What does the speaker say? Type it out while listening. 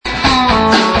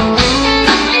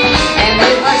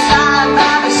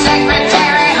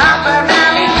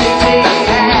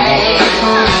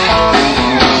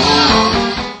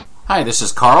this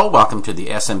is Carl. Welcome to the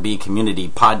SMB Community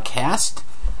Podcast.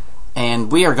 And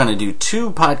we are going to do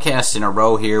 2 podcasts in a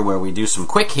row here where we do some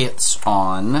quick hits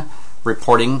on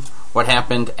reporting what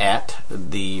happened at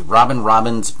the Robin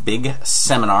Robbins Big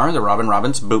Seminar, the Robin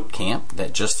Robbins Boot Camp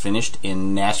that just finished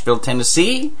in Nashville,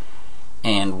 Tennessee.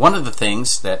 And one of the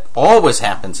things that always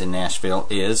happens in Nashville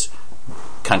is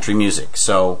country music.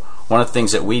 So one of the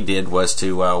things that we did was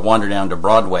to wander down to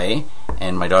Broadway,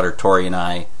 and my daughter Tori and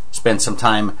I spent some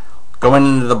time going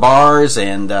into the bars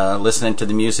and listening to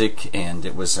the music, and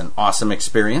it was an awesome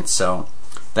experience. So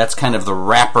that's kind of the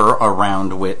wrapper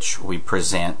around which we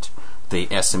present the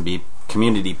SMB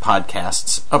Community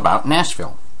Podcasts about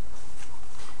Nashville.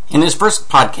 In this first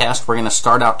podcast, we're going to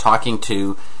start out talking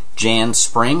to Jan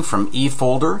Spring from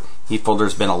eFolder.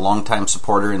 eFolder's been a long-time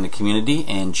supporter in the community,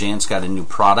 and Jan's got a new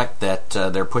product that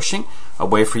they're pushing, a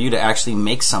way for you to actually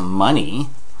make some money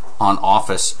on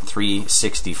Office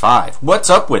 365. What's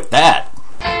up with that?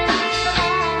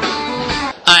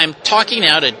 I'm talking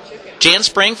now to Jan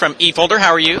Spring from eFolder. How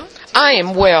are you? I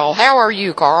am well. How are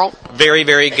you, Carl? Very,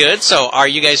 very good. So, are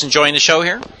you guys enjoying the show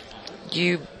here?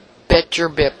 You bet your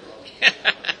bip.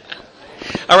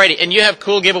 Alrighty, and you have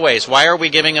cool giveaways. Why are we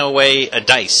giving away a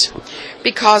dice?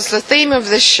 Because the theme of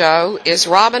this show is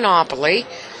Robinopoly,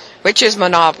 which is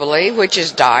Monopoly, which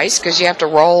is dice, because you have to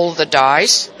roll the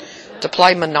dice to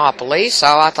play Monopoly. So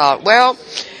I thought, well,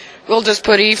 we'll just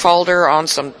put eFolder on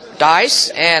some dice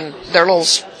and their little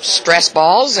stress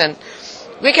balls, and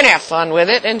we can have fun with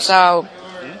it. And so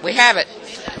we have it.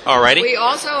 Alrighty. We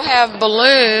also have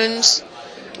balloons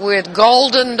with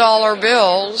golden dollar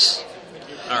bills.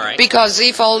 All right. Because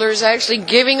eFolder is actually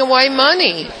giving away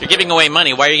money. You're giving away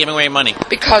money. Why are you giving away money?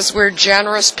 Because we're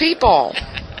generous people.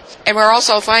 And we're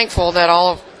also thankful that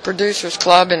all of Producers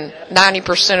Club and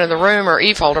 90% of the room are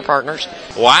eFolder partners.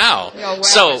 Wow. Yeah,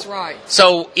 that's right.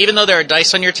 So even though there are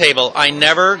dice on your table, I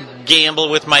never gamble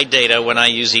with my data when I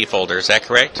use eFolder. Is that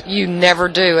correct? You never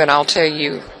do, and I'll tell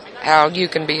you how you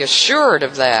can be assured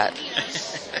of that.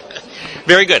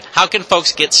 Very good. How can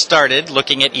folks get started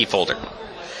looking at eFolder?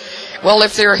 Well,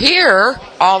 if they're here,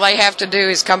 all they have to do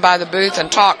is come by the booth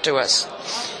and talk to us.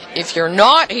 If you're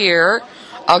not here,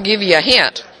 I'll give you a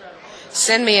hint.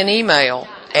 Send me an email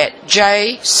at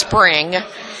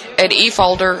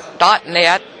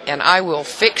jspring@efolder.net, and I will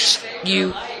fix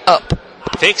you up.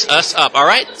 Fix us up. All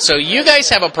right. So you guys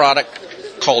have a product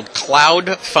called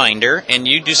Cloud Finder, and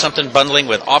you do something bundling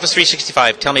with Office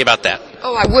 365. Tell me about that.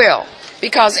 Oh, I will.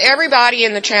 Because everybody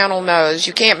in the channel knows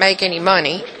you can't make any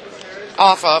money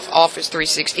off of Office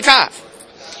 365.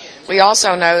 We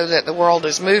also know that the world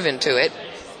is moving to it,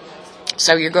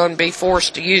 so you're going to be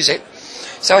forced to use it.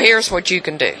 So here's what you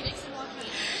can do.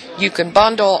 You can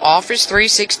bundle Office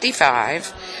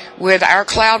 365 with our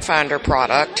Cloud Finder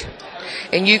product,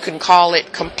 and you can call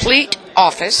it Complete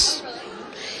Office.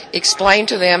 Explain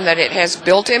to them that it has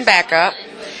built-in backup.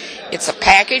 It's a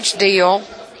package deal.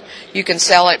 You can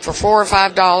sell it for $4 or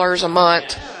 $5 a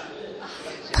month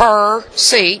per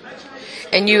seat.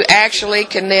 And you actually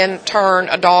can then turn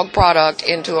a dog product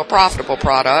into a profitable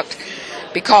product,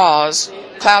 because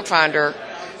Cloud Finder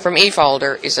from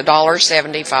eFolder is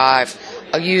 $1.75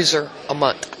 a user a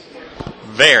month.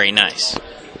 Very nice.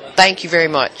 Thank you very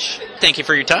much. Thank you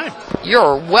for your time.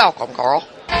 You're welcome, Carl.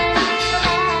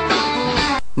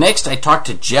 Next, I talked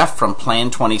to Jeff from Plan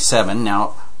 27.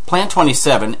 Now, Plan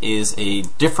 27 is a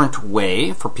different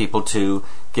way for people to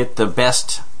get the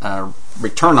best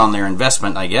return on their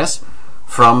investment, I guess,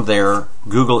 from their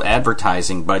Google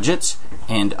advertising budgets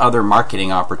and other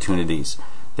marketing opportunities.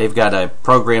 They've got a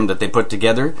program that they put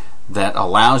together that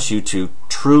allows you to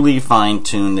truly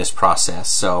fine-tune this process.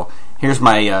 So here's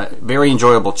my very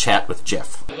enjoyable chat with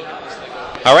Jeff.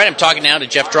 All right, I'm talking now to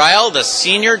Jeff Dryle, the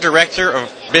Senior Director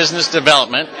of Business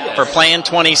Development for Plan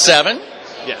 27.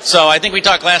 Yes. So I think we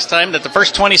talked last time that the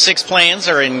first 26 plans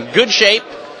are in good shape,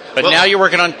 but now you're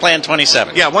working on Plan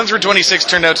 27. Yeah, 1 through 26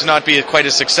 turned out to not be quite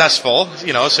as successful,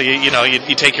 so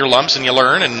you take your lumps and you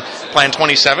learn, and Plan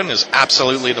 27 is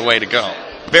absolutely the way to go.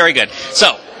 Very good.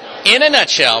 So, in a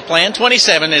nutshell, Plan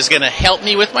 27 is going to help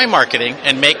me with my marketing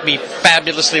and make me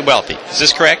fabulously wealthy. Is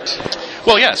this correct?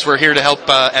 Well, yes, we're here to help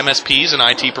MSPs and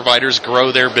IT providers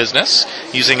grow their business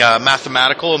using a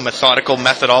mathematical and methodical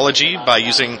methodology by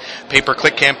using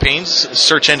pay-per-click campaigns,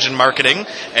 search engine marketing,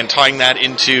 and tying that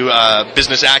into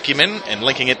business acumen and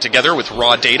linking it together with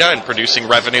raw data and producing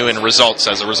revenue and results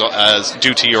as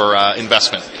due to your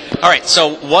investment. All right,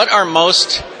 so what are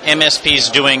most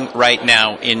MSPs doing right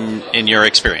now in your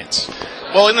experience?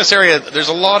 Well, in this area, there's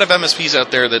a lot of MSPs out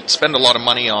there that spend a lot of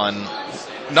money on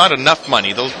not enough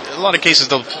money. A lot of cases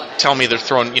they'll tell me they're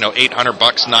throwing $800,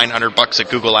 $900 at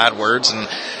Google AdWords, and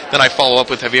then I follow up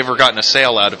with, have you ever gotten a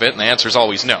sale out of it? And the answer is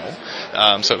always no.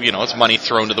 So it's money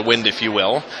thrown to the wind, if you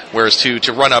will. Whereas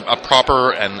to run a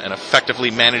proper and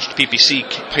effectively managed PPC,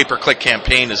 pay-per-click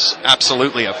campaign is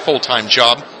absolutely a full-time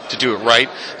job to do it right.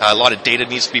 A lot of data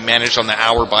needs to be managed on the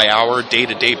hour-by-hour,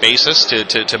 day-to-day basis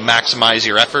to maximize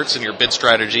your efforts and your bid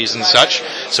strategies and such.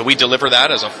 So we deliver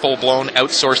that as a full-blown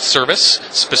outsourced service,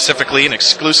 specifically and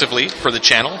exclusively for the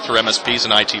channel through MSPs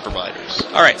and IT providers.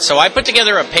 All right, so I put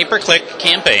together a pay-per-click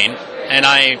campaign, and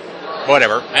I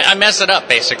mess it up,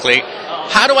 basically.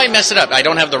 How do I mess it up? I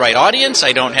don't have the right audience.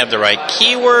 I don't have the right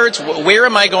keywords. Where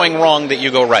am I going wrong that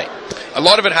you go right? A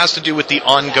lot of it has to do with the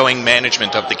ongoing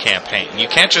management of the campaign. You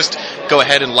can't just go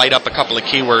ahead and light up a couple of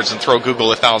keywords and throw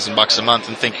Google $1,000 a month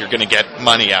and think you're going to get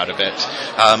money out of it.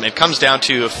 It comes down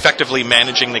to effectively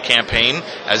managing the campaign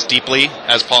as deeply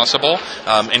as possible,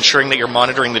 ensuring that you're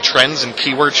monitoring the trends and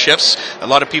keyword shifts. A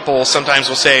lot of people sometimes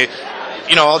will say,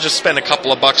 I'll just spend a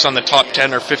couple of bucks on the top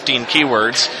 10 or 15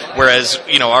 keywords, whereas,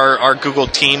 our Google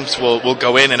teams will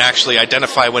go in and actually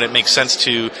identify when it makes sense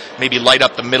to maybe light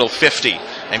up the middle 50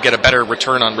 and get a better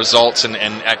return on results and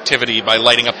activity by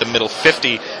lighting up the middle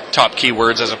 50 top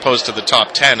keywords as opposed to the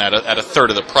top 10 at a third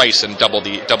of the price and double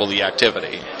the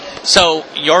activity. So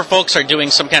your folks are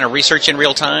doing some kind of research in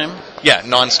real time? Yeah,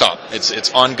 nonstop. It's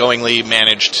ongoingly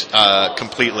managed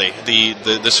completely.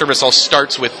 The service all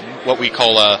starts with what we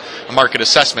call a market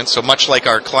assessment. So much like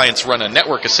our clients run a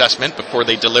network assessment before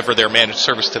they deliver their managed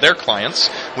service to their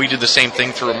clients, we do the same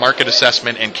thing through a market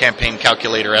assessment and campaign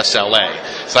calculator SLA.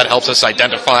 So that helps us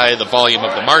identify the volume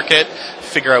of the market,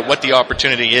 figure out what the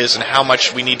opportunity is, and how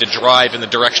much we need to drive in the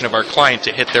direction of our client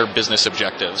to hit their business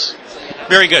objectives.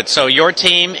 Very good. So your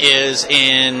team is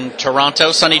in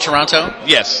Toronto, sunny Toronto?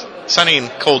 Yes. Sunny and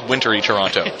cold, wintry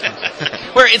Toronto.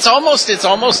 Where it's almost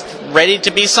ready to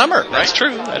be summer, right? That's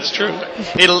true.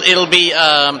 It'll be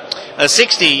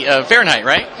 60 Fahrenheit,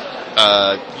 right?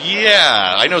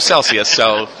 Yeah, I know Celsius,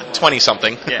 so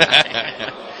 20-something. Yeah.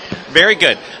 Very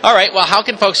good. All right, well, how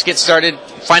can folks get started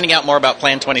finding out more about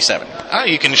Plan 27?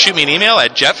 You can shoot me an email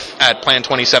at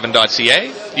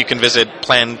jeff@plan27.ca. You can visit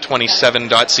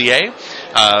plan27.ca,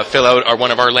 fill out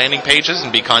one of our landing pages,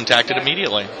 and be contacted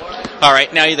immediately. All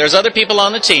right, now there's other people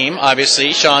on the team,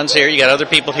 obviously. Sean's here, you got other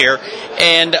people here,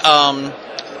 and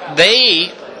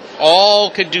they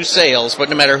all could do sales, but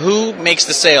no matter who makes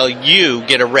the sale, you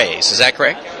get a raise. Is that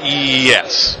correct?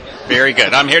 Yes. Very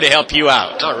good. I'm here to help you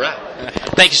out. All right.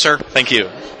 Thank you, sir. Thank you.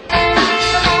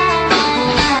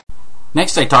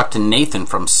 Next, I talked to Nathan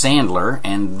from Sandler,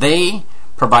 and they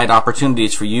provide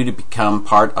opportunities for you to become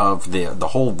part of the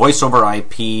whole voice over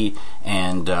IP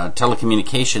and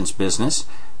telecommunications business.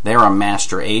 They're a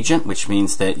master agent, which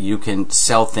means that you can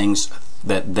sell things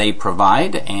that they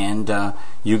provide, and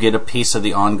you get a piece of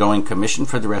the ongoing commission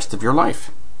for the rest of your life.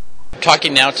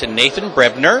 Talking now to Nathan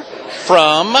Brebner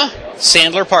from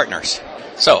Sandler Partners.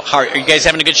 So, are you guys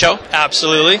having a good show?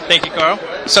 Absolutely. Thank you, Carl.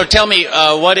 So tell me,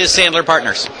 what is Sandler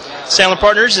Partners? Sandler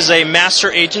Partners is a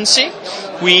master agency.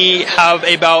 We have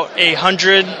about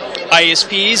 100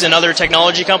 ISPs and other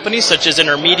technology companies such as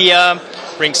Intermedia,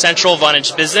 RingCentral,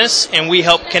 Vonage Business, and we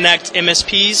help connect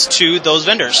MSPs to those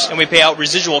vendors, and we pay out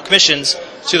residual commissions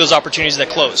to those opportunities that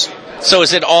close. So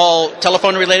is it all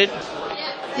telephone related?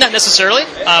 Not necessarily.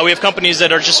 We have companies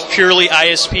that are just purely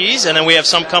ISPs, and then we have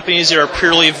some companies that are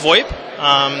purely VoIP.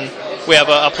 We have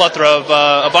a plethora of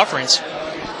offerings.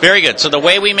 Very good. So the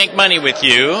way we make money with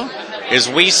you is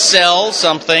we sell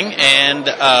something, and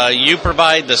you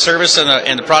provide the service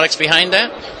and the products behind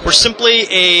that? We're simply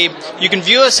you can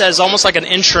view us as almost like an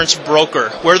insurance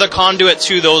broker. We're the conduit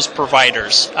to those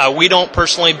providers. We don't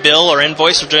personally bill or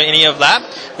invoice or do any of that.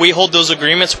 We hold those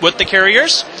agreements with the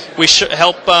carriers. We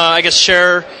help,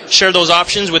 share those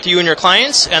options with you and your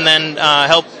clients, and then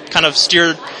help kind of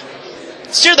steer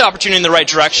the opportunity in the right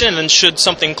direction, and then should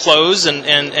something close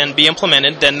and be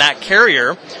implemented, then that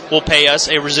carrier will pay us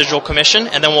a residual commission,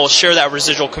 and then we'll share that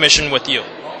residual commission with you.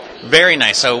 Very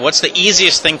nice. So what's the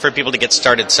easiest thing for people to get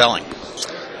started selling?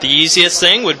 The easiest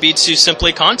thing would be to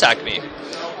simply contact me.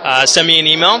 Send me an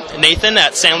email,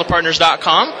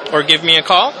 nathan@sandlerpartners.com, or give me a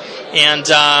call, and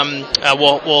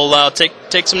we'll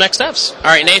take some next steps.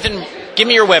 All right, Nathan, give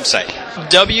me your website.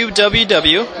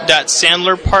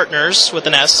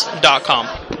 www.sandlerpartners.com.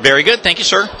 Very good. Thank you,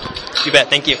 sir. You bet.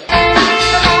 Thank you.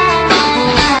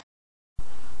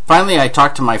 Finally, I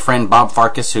talked to my friend Bob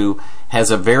Farkas, who has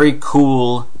a very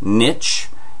cool niche,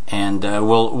 and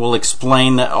we'll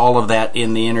explain all of that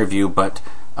in the interview, but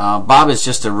Bob is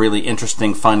just a really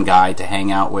interesting, fun guy to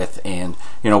hang out with, and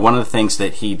one of the things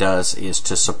that he does is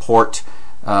to support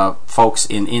folks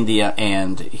in India,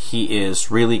 and he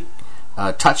is really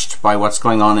touched by what's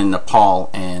going on in Nepal.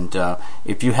 And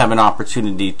if you have an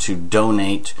opportunity to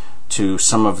donate to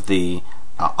some of the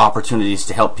opportunities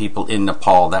to help people in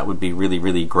Nepal, that would be really,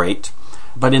 really great.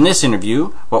 But in this interview,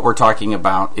 what we're talking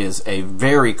about is a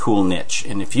very cool niche.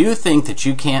 And if you think that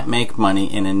you can't make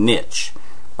money in a niche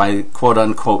by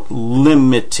quote-unquote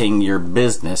limiting your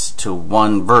business to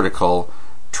one vertical,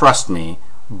 trust me,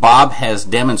 Bob has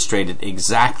demonstrated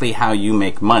exactly how you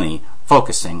make money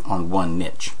focusing on one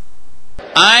niche.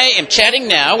 I am chatting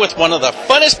now with one of the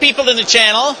funnest people in the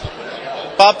channel,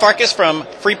 Bob Farkas from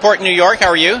Freeport, New York. How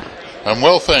are you? I'm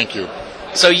well, thank you.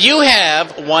 So you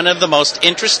have one of the most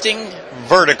interesting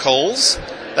verticals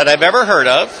that I've ever heard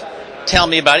of. Tell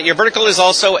me about it. Your vertical is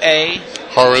also a...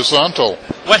 horizontal.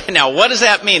 What does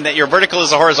that mean, that your vertical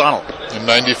is a horizontal? And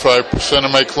 95%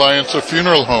 of my clients are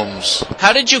funeral homes.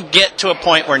 How did you get to a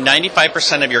point where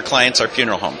 95% of your clients are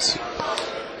funeral homes?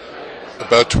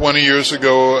 About 20 years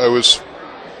ago, I was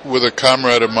with a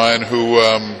comrade of mine who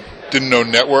didn't know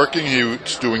networking. He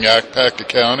was doing ACPAC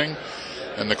accounting,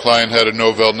 and the client had a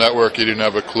Novell network. He didn't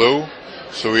have a clue,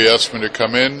 so he asked me to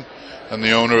come in, and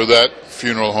the owner of that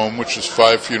funeral home, which is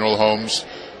 5 funeral homes,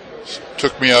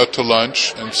 took me out to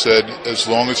lunch and said, as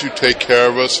long as you take care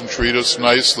of us and treat us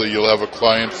nicely, you'll have a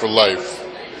client for life.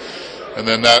 And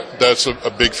then that's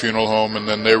a big funeral home, and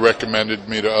then they recommended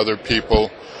me to other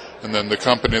people, and then the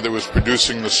company that was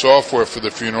producing the software for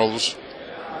the funerals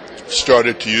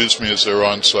started to use me as their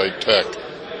on-site tech.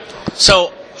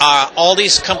 So all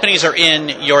these companies are in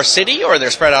your city, or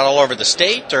they're spread out all over the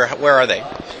state, or where are they?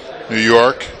 New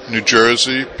York, New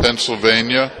Jersey,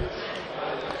 Pennsylvania.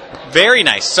 Very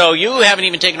nice. So you haven't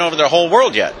even taken over the whole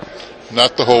world yet?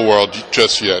 Not the whole world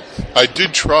just yet. I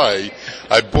did try.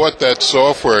 I bought that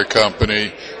software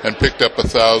company and picked up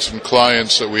 1,000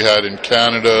 clients that we had in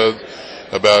Canada,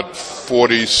 about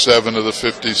 47 of the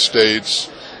 50 states,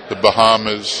 the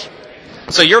Bahamas.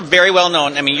 So you're very well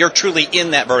known. I mean, you're truly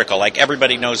in that vertical. Like,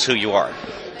 everybody knows who you are.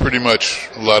 Pretty much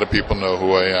a lot of people know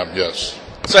who I am, yes.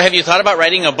 So have you thought about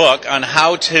writing a book on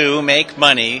how to make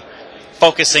money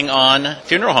focusing on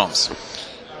funeral homes?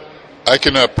 I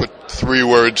cannot put 3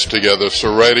 words together,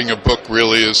 so writing a book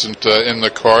really isn't in the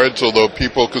cards, although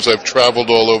people, because I've traveled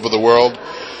all over the world,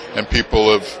 and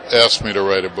people have asked me to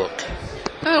write a book.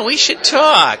 Oh, we should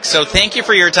talk. So thank you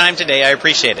for your time today. I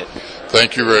appreciate it.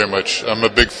 Thank you very much. I'm a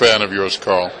big fan of yours,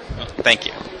 Carl. Thank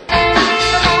you.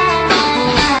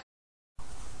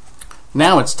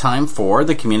 Now it's time for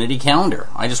the community calendar.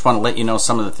 I just want to let you know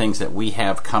some of the things that we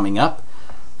have coming up.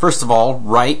 First of all,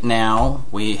 right now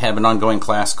we have an ongoing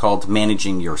class called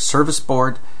Managing Your Service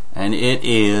Board, and it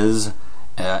is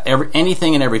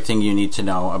anything and everything you need to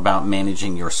know about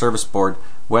managing your service board,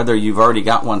 whether you've already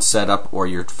got one set up or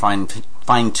you're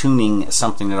fine-tuning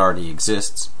something that already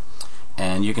exists.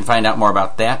 And you can find out more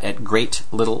about that at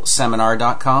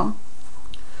greatlittleseminar.com.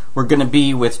 We're going to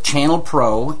be with Channel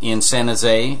Pro in San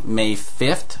Jose May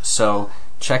 5th, so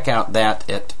check out that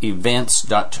at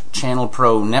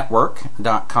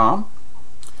events.channelpronetwork.com.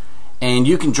 And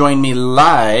you can join me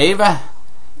live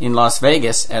in Las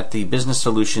Vegas at the Business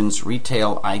Solutions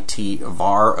Retail IT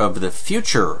VAR of the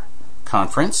Future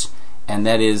conference, and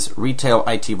that is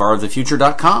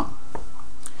retailit-var-of-the-future.com.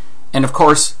 And of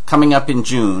course, coming up in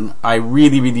June, I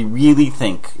really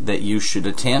think that you should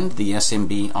attend the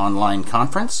SMB online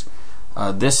conference.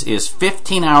 This is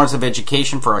 15 hours of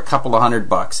education for a couple of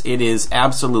 $100. It is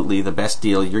absolutely the best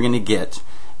deal you're going to get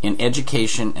in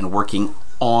education and working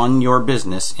on your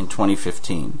business in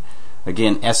 2015.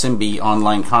 Again,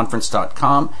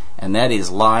 smbonlineconference.com, and that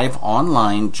is live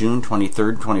online June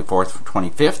 23rd, 24th,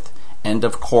 25th. And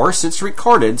of course, it's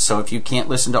recorded, so if you can't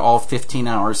listen to all 15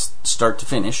 hours start to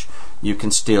finish, you can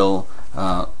still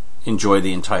enjoy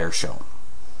the entire show.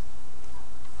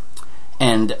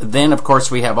 And then, of course,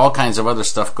 we have all kinds of other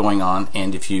stuff going on.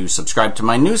 And if you subscribe to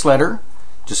my newsletter,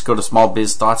 just go to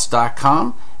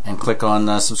smallbizthoughts.com and click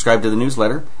on subscribe to the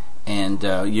newsletter, and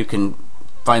you can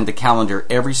find the calendar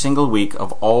every single week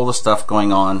of all the stuff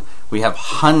going on. We have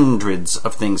hundreds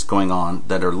of things going on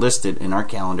that are listed in our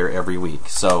calendar every week.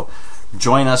 So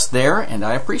join us there, and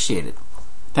I appreciate it.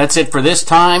 That's it for this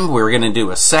time. We're going to do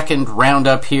a second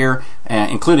roundup here,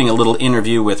 including a little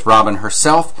interview with Robin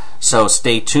herself. So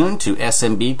stay tuned to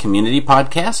SMB Community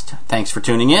Podcast. Thanks for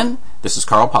tuning in. This is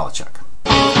Carl Palachuk.